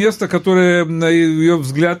того места, которое, на ее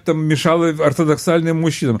взгляд, там, мешало ортодоксальным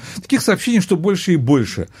мужчинам. Таких сообщений, что больше и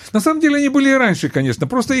больше. На самом деле они были и раньше, конечно,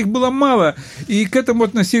 просто их было мало, и к этому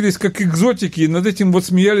относились как к экзотике, и над этим вот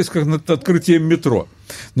смеялись, как над открытием метро.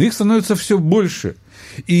 Но их становится все больше.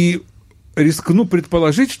 И рискну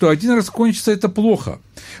предположить, что один раз кончится это плохо.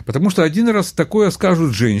 Потому что один раз такое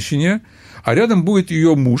скажут женщине, а рядом будет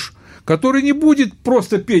ее муж, который не будет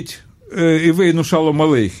просто петь «Ивейну шалом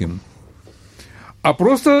алейхем», а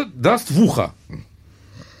просто даст в ухо.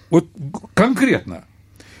 Вот конкретно.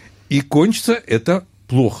 И кончится это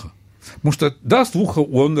плохо. Потому что даст в ухо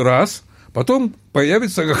он раз, потом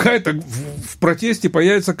появится в протесте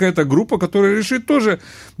появится какая-то группа, которая решит тоже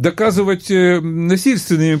доказывать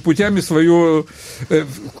насильственными путями свою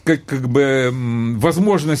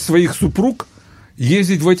возможность своих супруг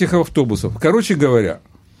ездить в этих автобусах. Короче говоря,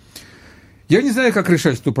 я не знаю, как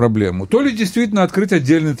решать эту проблему. То ли действительно открыть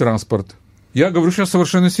отдельный транспорт. Я говорю сейчас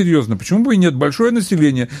совершенно серьезно. Почему бы и нет? Большое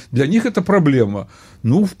население. Для них это проблема.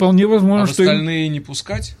 Ну, вполне возможно, что... остальные не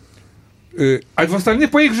пускать? А в остальных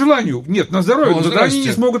по их желанию. Нет, на здоровье, но тогда они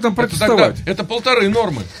не смогут там протестовать. Это 1,5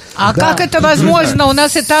 нормы. А да, как это возможно? У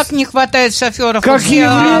нас и так не хватает шоферов. Как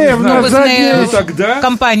евреев на заднее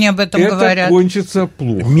компании об этом говорят. Это кончится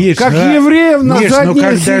плохо. Миш, как евреев на заднее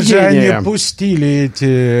когда сиденье. же они пустили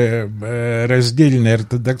эти раздельные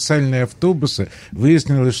ортодоксальные автобусы,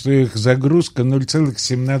 выяснилось, что их загрузка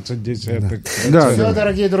 0,17. Да. Все,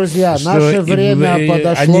 дорогие друзья, наше время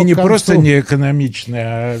подошло к концу. Они не просто неэкономичные,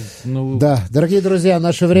 а... Да, дорогие друзья,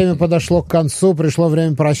 наше время подошло к концу, пришло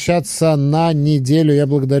время прощаться на неделю. Я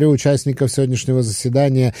благодарю участников сегодняшнего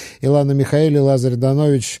заседания: Илана Михаэли, Лазарь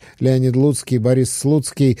Данович, Леонид Луцкий, Борис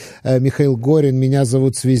Слуцкий, Михаил Горин. Меня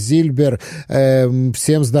зовут Цви Зильбер.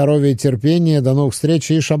 Всем здоровья и терпения. До новых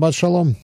встреч и шаббат шалом.